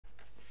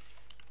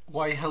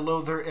Why,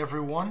 hello there,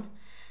 everyone.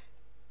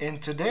 And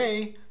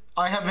today,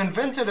 I have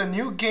invented a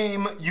new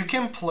game you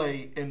can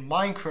play in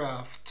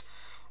Minecraft.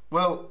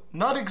 Well,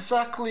 not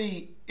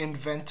exactly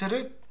invented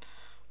it,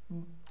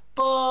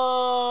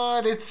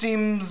 but it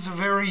seems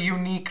very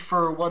unique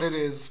for what it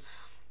is.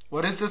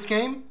 What is this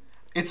game?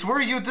 It's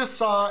where you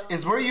decide,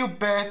 is where you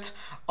bet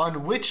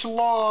on which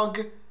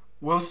log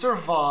will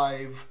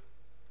survive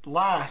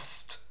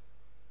last.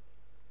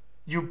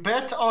 You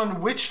bet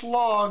on which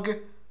log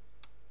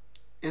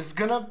is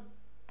gonna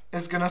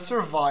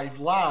survive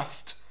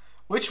last.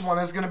 Which one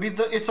is gonna be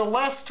it's a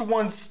last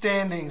one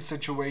standing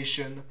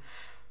situation.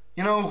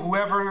 You know,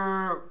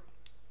 whichever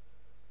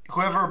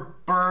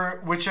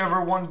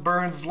one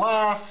burns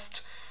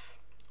last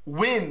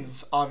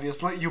wins,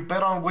 obviously. You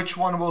bet on which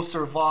one will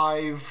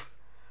survive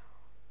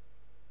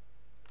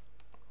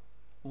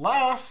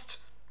last.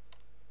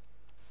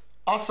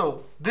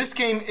 Also, this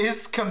game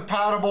is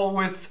compatible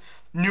with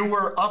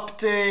newer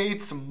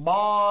updates,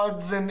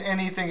 mods, and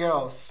anything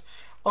else.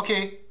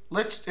 Okay,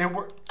 let's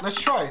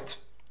try it.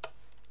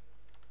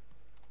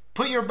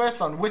 Put your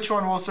bets on which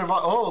one will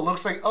survive. Oh, it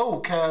looks like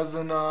Oak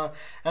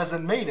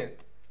hasn't made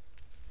it.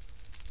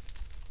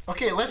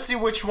 Okay, let's see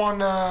which one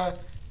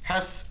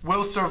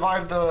will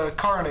survive the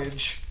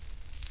carnage.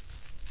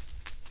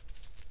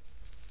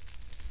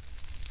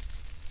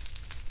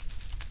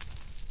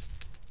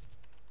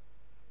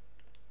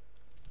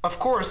 Of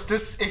course,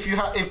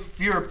 if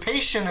you're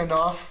patient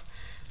enough,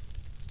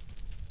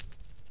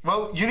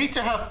 well, you need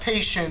to have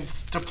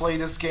patience to play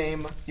this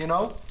game, you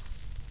know?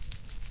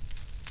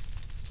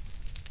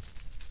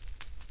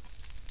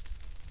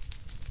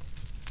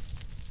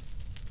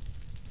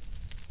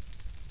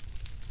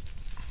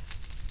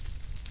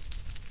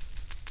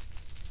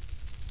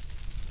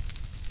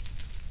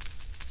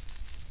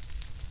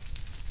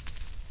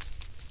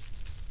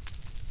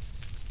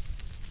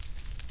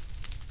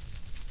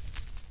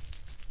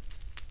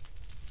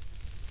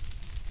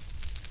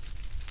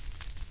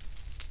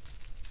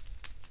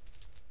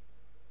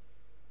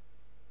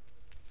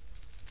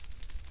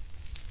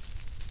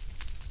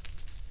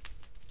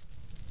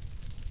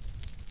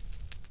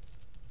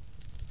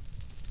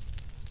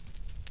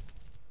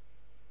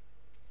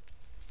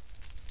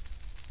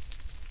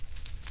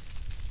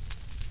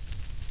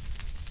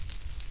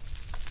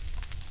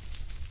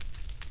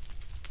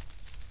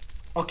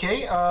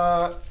 Okay,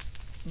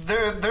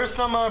 there's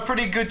some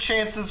pretty good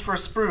chances for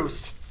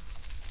Spruce.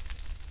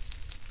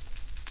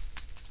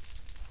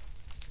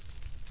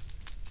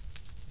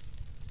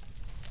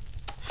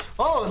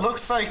 Oh, it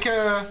looks like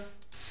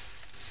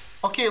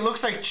okay, it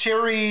looks like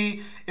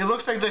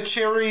the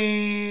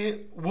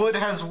cherry wood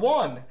has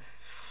won.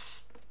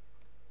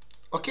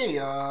 Okay,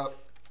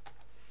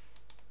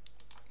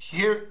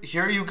 here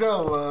you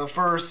go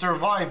for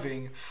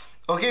surviving.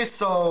 Okay,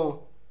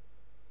 so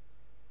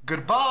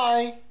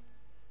goodbye.